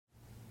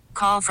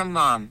Call from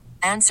mom.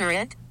 Answer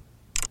it.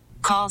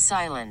 Call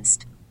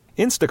silenced.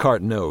 Instacart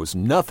knows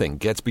nothing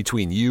gets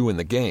between you and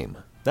the game.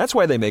 That's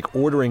why they make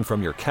ordering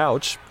from your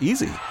couch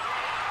easy.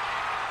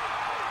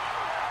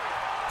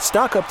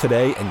 Stock up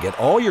today and get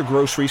all your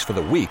groceries for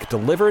the week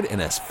delivered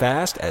in as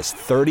fast as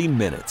 30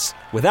 minutes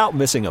without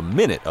missing a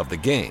minute of the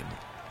game.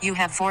 You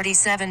have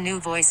 47 new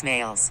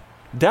voicemails.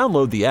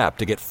 Download the app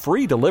to get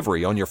free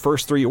delivery on your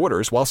first 3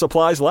 orders while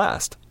supplies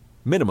last.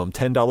 Minimum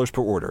 $10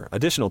 per order.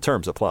 Additional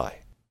terms apply.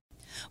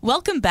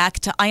 Welcome back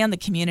to Eye on the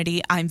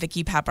Community. I'm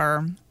Vicki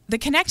Pepper. The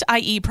Connect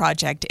IE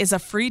project is a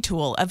free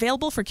tool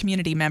available for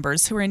community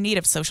members who are in need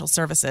of social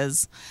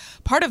services.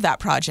 Part of that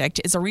project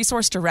is a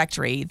resource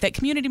directory that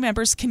community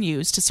members can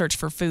use to search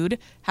for food,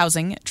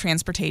 housing,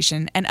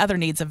 transportation, and other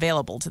needs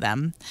available to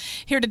them.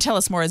 Here to tell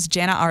us more is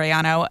Jana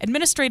Arellano,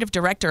 Administrative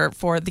Director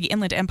for the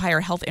Inland Empire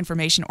Health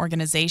Information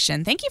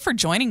Organization. Thank you for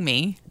joining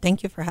me.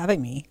 Thank you for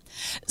having me.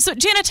 So,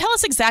 Jana, tell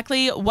us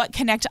exactly what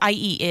Connect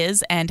IE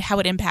is and how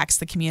it impacts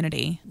the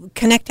community.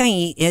 Connect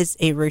IE is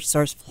a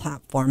resource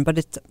platform, but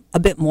it's a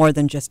bit more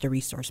than just a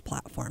resource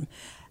platform.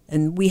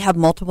 And we have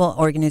multiple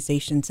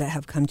organizations that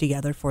have come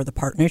together for the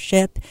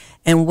partnership.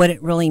 And what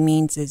it really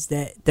means is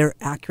that they're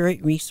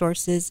accurate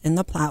resources in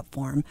the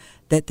platform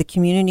that the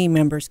community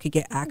members could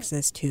get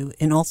access to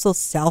and also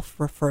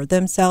self-refer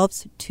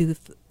themselves to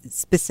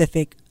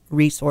specific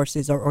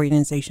resources or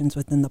organizations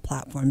within the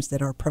platforms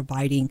that are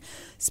providing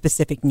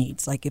specific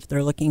needs. Like if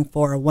they're looking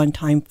for a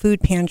one-time food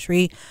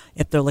pantry,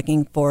 if they're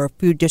looking for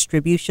food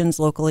distributions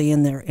locally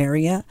in their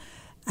area.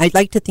 I'd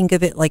like to think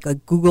of it like a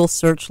Google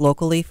search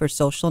locally for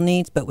social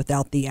needs, but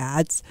without the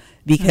ads,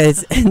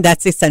 because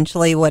that's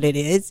essentially what it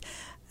is.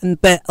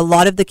 But a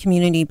lot of the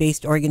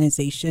community-based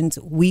organizations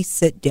we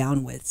sit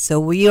down with. So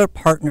we are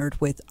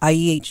partnered with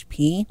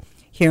IEHP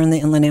here in the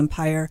Inland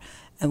Empire,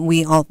 and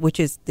which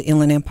is the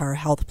Inland Empire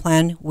Health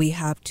Plan. We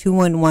have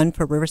 211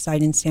 for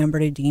Riverside and San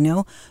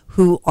Bernardino,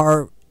 who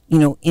are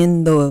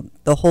in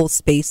the whole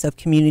space of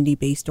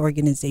community-based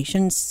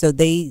organizations. So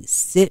they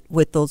sit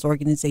with those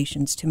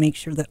organizations to make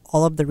sure that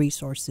all of the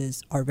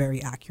resources are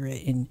very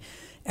accurate and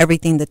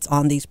everything that's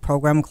on these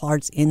program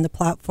cards in the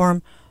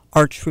platform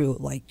are true,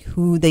 like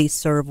who they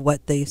serve,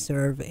 what they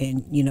serve,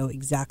 and,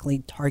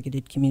 exactly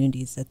targeted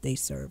communities that they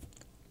serve.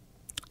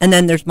 And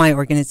then there's my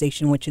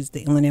organization, which is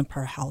the Inland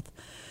Empire Health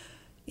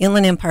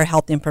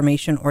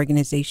Information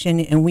Organization,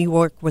 and we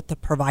work with the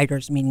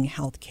providers, meaning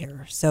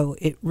healthcare. So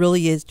it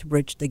really is to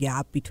bridge the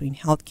gap between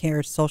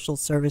healthcare, social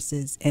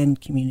services,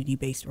 and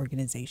community-based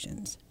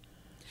organizations.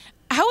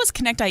 How was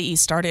Connect IE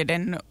started,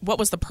 and what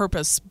was the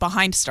purpose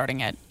behind starting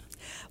it?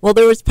 Well,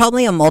 there was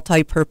probably a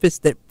multi-purpose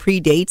that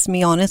predates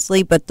me,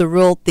 honestly, but the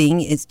real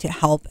thing is to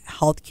help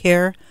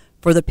healthcare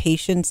for the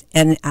patients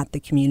and at the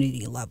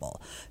community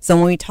level. So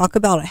when we talk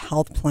about a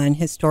health plan,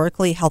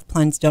 historically, health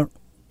plans don't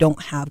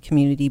have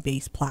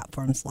community-based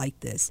platforms like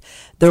this.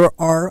 There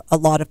are a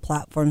lot of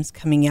platforms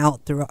coming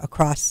out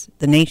across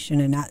the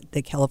nation and at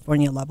the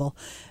California level,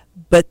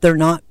 but they're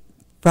not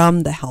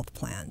from the health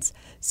plans.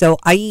 So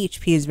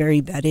IEHP is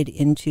very vetted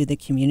into the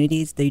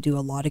communities. They do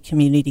a lot of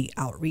community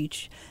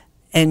outreach.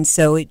 And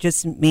so it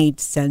just made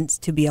sense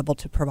to be able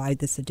to provide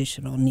this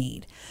additional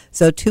need.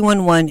 So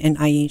 211 and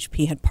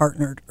IHP had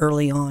partnered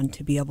early on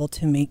to be able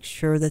to make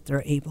sure that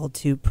they're able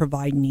to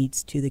provide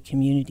needs to the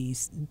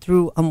communities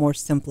through a more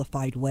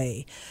simplified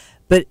way.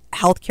 But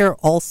healthcare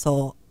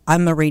also,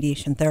 I'm a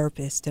radiation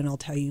therapist, and I'll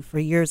tell you, for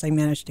years I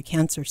managed a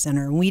cancer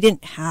center, and we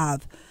didn't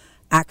have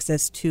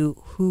access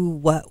to who,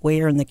 what,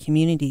 where in the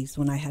communities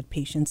when I had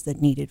patients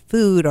that needed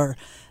food or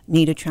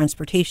needed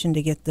transportation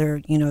to get their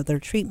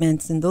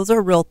treatments. And those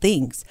are real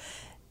things.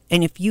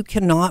 And if you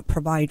cannot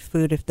provide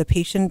food, if the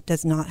patient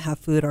does not have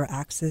food or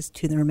access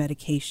to their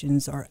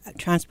medications or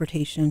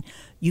transportation,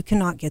 you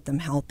cannot get them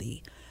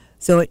healthy.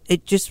 So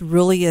it just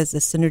really is a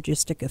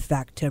synergistic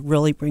effect to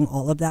really bring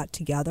all of that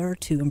together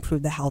to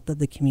improve the health of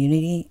the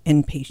community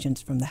and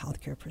patients from the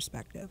healthcare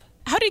perspective.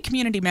 How do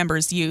community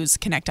members use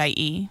Connect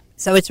IE?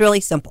 So it's really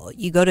simple.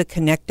 You go to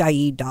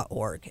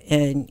connectie.org,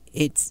 and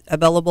it's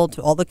available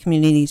to all the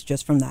communities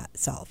just from that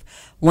itself.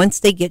 Once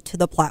they get to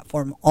the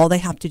platform, all they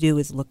have to do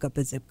is look up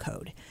a zip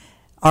code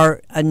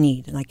or a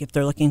need, like if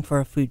they're looking for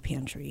a food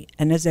pantry,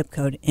 and a zip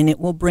code, and it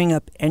will bring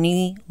up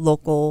any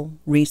local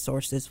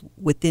resources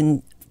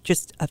within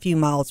just a few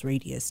miles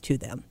radius to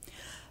them.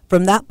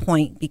 From that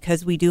point,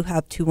 because we do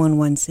have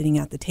 211 sitting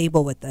at the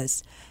table with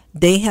us,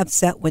 they have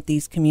set with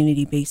these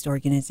community-based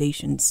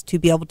organizations to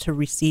be able to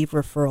receive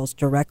referrals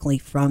directly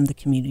from the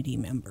community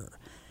member.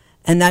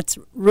 And that's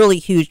really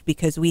huge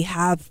because we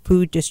have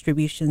food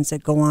distributions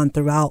that go on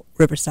throughout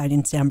Riverside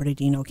and San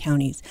Bernardino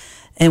counties.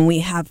 And we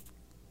have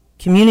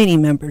community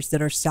members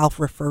that are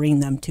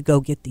self-referring them to go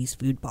get these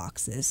food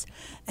boxes.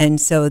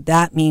 And so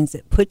that means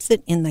it puts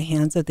it in the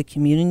hands of the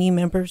community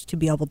members to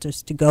be able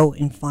just to go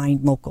and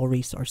find local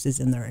resources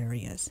in their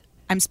areas.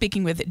 I'm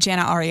speaking with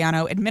Jana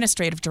Arellano,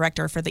 Administrative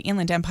Director for the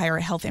Inland Empire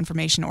Health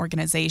Information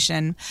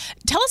Organization.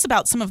 Tell us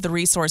about some of the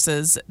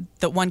resources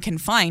that one can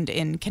find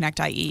in Connect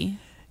IE.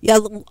 Yeah,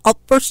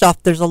 first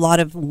off, there's a lot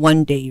of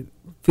one-day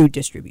food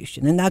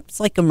distribution, and that's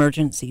like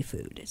emergency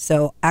food.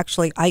 So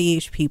actually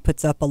IEHP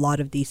puts up a lot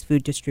of these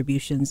food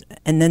distributions,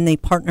 and then they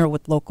partner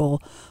with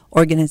local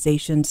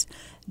organizations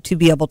to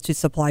be able to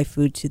supply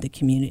food to the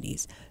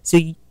communities. So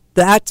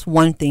that's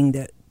one thing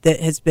that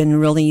has been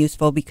really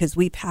useful, because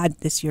we've had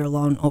this year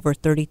alone over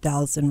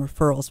 30,000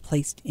 referrals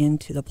placed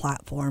into the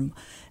platform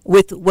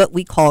with what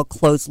we call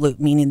closed loop,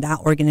 meaning that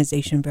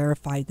organization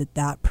verified that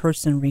that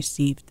person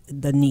received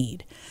the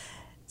need.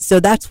 So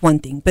that's one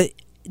thing. But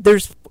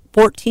there's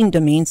 14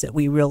 domains that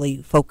we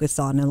really focus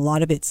on, and a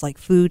lot of it's like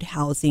food,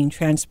 housing,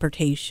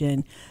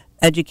 transportation,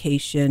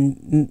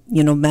 education,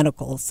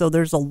 medical. So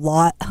there's a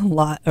lot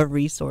of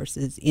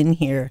resources in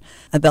here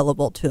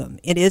available to them.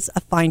 It is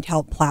a Find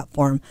Help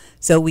platform.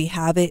 So we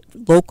have it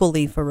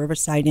locally for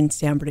Riverside and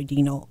San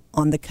Bernardino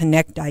on the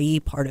Connect IE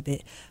part of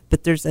it,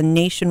 but there's a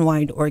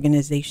nationwide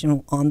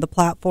organization on the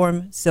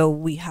platform. So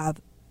we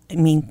have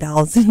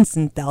thousands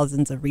and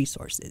thousands of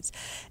resources.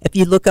 If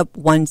you look up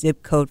one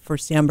zip code for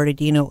San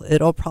Bernardino,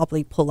 it'll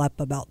probably pull up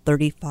about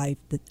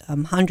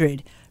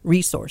 3,500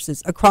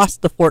 resources across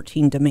the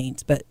 14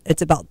 domains, but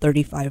it's about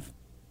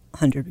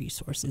 3,500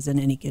 resources in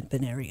any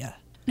given area.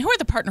 Who are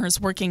the partners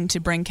working to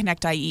bring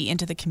Connect IE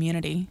into the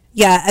community?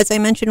 Yeah, as I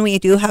mentioned, we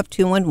do have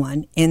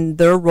 211, and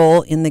their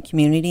role in the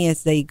community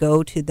is they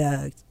go to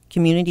the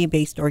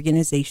community-based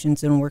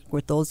organizations and work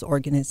with those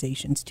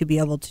organizations to be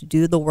able to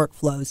do the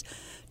workflows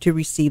to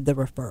receive the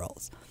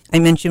referrals. I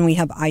mentioned we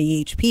have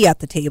IEHP at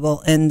the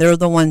table, and they're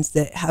the ones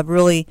that have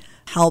really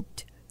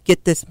helped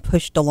get this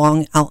pushed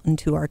along out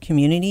into our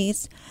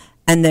communities.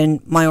 And then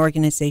my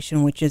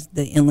organization, which is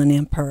the Inland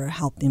Empire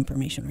Health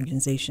Information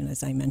Organization,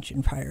 as I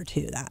mentioned prior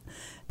to that.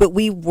 But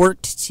we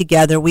worked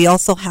together. We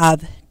also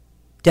have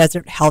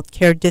Desert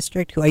Healthcare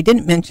District, who I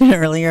didn't mention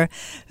earlier,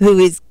 who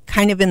is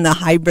kind of in the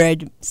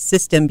hybrid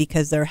system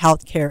because they're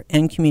healthcare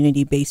and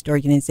community-based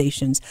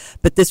organizations.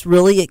 But this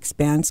really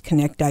expands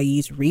Connect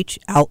IE's reach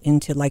out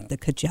into like the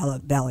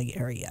Coachella Valley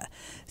area.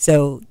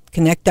 So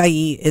Connect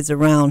IE is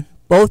around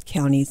both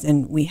counties,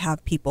 and we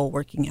have people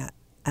working at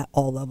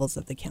all levels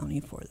of the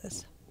county for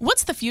this.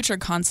 What's the future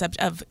concept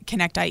of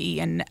Connect IE,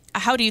 and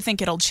how do you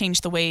think it'll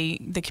change the way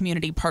the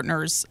community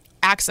partners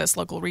access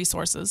local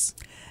resources?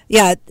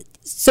 Yeah,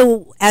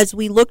 so as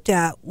we looked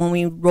at when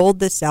we rolled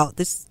this out,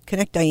 this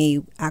Connect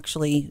IE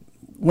actually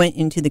went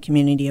into the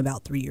community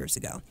about 3 years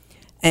ago.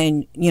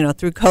 And,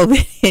 through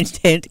COVID, it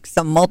did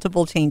some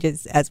multiple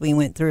changes as we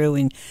went through,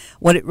 and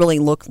what it really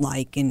looked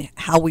like and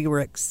how we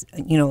were,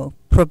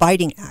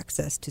 providing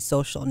access to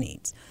social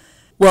needs.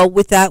 Well,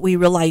 with that, we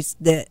realized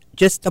that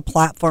just a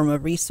platform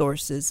of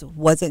resources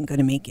wasn't going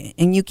to make it.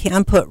 And you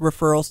can put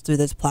referrals through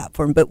this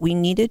platform, but we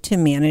needed to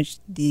manage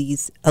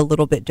these a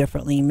little bit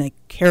differently, make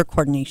care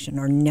coordination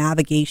or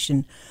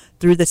navigation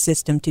through the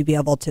system to be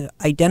able to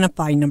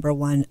identify, number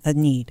one, a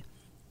need,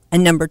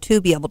 and number two,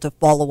 be able to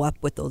follow up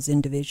with those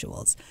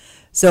individuals.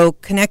 So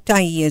Connect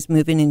IE is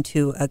moving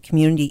into a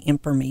community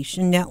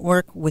information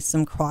network with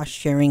some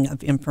cross-sharing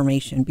of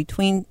information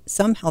between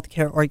some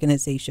healthcare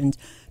organizations,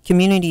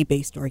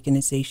 community-based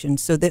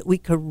organizations, so that we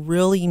could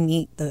really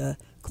meet the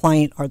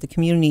client or the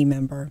community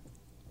member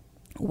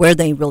where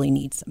they really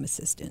need some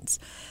assistance.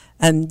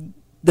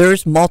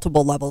 There's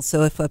multiple levels.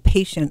 So if a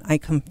patient, I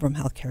come from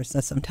healthcare, so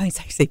sometimes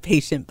I say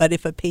patient, but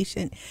if a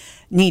patient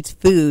needs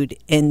food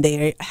and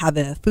they have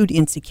a food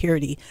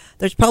insecurity,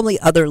 there's probably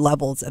other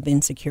levels of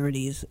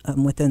insecurities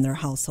within their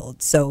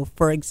household. So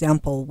for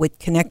example, with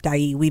Connect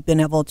IE, we've been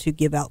able to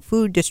give out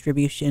food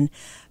distribution.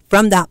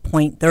 From that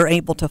point, they're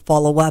able to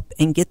follow up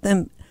and get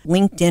them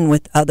linked in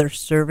with other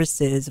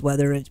services,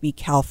 whether it be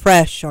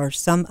CalFresh or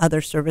some other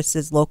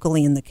services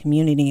locally in the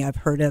community. I've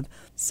heard of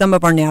some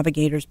of our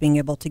navigators being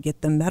able to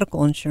get them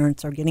medical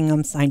insurance or getting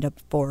them signed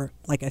up for,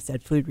 like I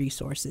said, food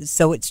resources.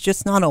 So it's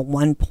just not a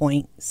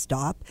one-point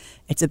stop.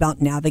 It's about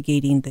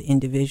navigating the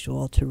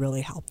individual to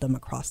really help them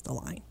across the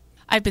line.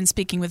 I've been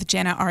speaking with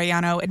Jana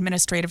Arellano,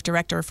 Administrative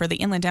Director for the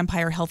Inland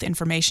Empire Health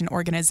Information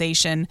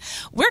Organization.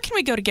 Where can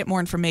we go to get more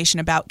information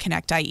about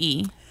Connect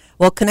IE?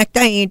 Well,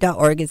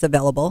 connectie.org is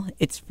available.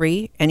 It's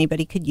free.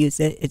 Anybody could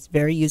use it. It's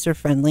very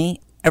user-friendly.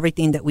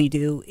 Everything that we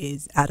do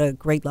is at a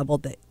grade level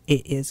that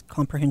it is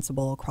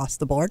comprehensible across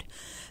the board.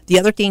 The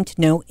other thing to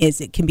note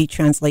is it can be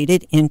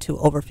translated into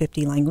over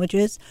 50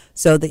 languages.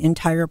 So the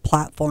entire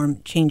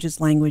platform changes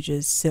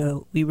languages.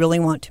 So we really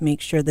want to make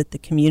sure that the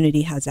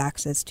community has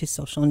access to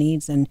social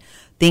needs and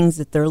things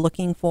that they're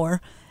looking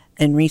for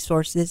and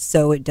resources.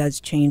 So it does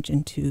change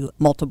into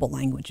multiple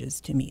languages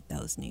to meet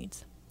those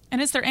needs. And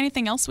is there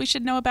anything else we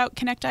should know about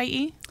Connect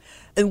IE?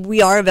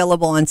 We are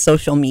available on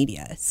social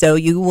media. So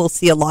you will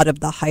see a lot of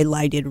the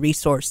highlighted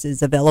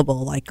resources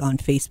available like on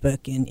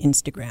Facebook and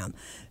Instagram.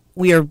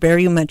 We are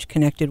very much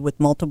connected with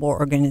multiple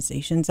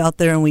organizations out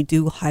there, and we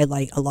do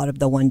highlight a lot of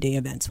the one-day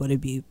events, whether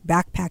it be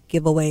backpack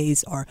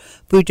giveaways or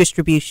food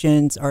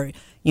distributions or,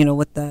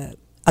 with the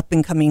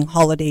up-and-coming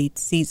holiday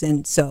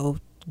season. So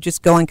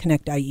just go on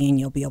Connect IE and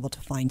you'll be able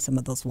to find some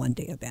of those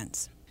one-day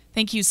events.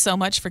 Thank you so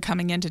much for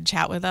coming in to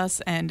chat with us,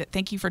 and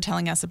thank you for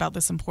telling us about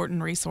this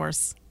important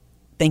resource.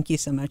 Thank you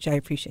so much. I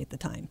appreciate the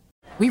time.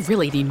 We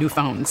really need new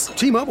phones.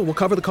 T-Mobile will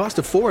cover the cost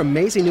of 4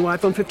 amazing new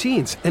iPhone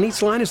 15s, and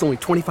each line is only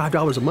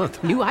 $25 a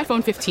month. New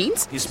iPhone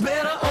 15s? It's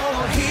better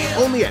over here.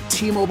 Only at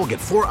T-Mobile, get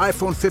 4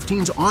 iPhone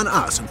 15s on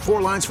us and 4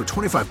 lines for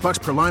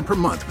 $25 per line per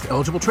month with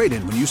eligible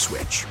trade-in when you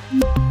switch.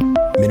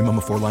 Minimum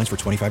of 4 lines for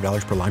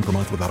 $25 per line per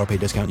month with autopay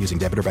discount using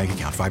debit or bank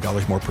account.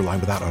 $5 more per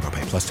line without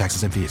autopay, plus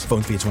taxes and fees.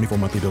 Phone fee at 24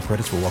 monthly bill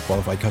credits for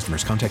well-qualified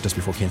customers. Contact us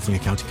before canceling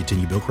account to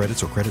continue bill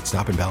credits or credit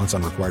stop and balance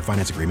on required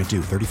finance agreement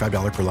due.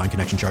 $35 per line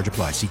connection charge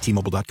applies. See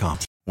T-Mobile.com.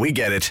 We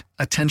get it.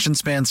 Attention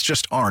spans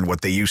just aren't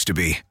what they used to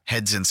be.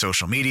 Heads in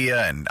social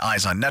media and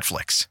eyes on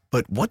Netflix.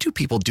 But what do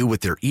people do with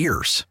their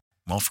ears?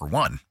 Well, for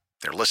one,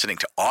 they're listening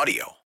to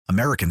audio.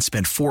 Americans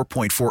spend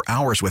 4.4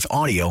 hours with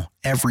audio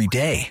every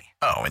day.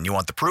 Oh, and you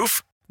want the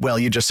proof? Well,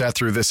 you just sat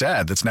through this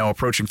ad that's now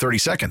approaching 30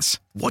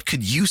 seconds. What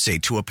could you say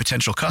to a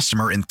potential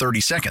customer in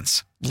 30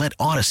 seconds? Let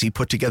Odyssey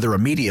put together a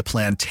media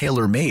plan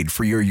tailor-made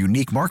for your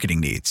unique marketing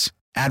needs.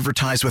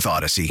 Advertise with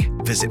Odyssey.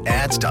 Visit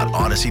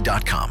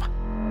ads.odyssey.com.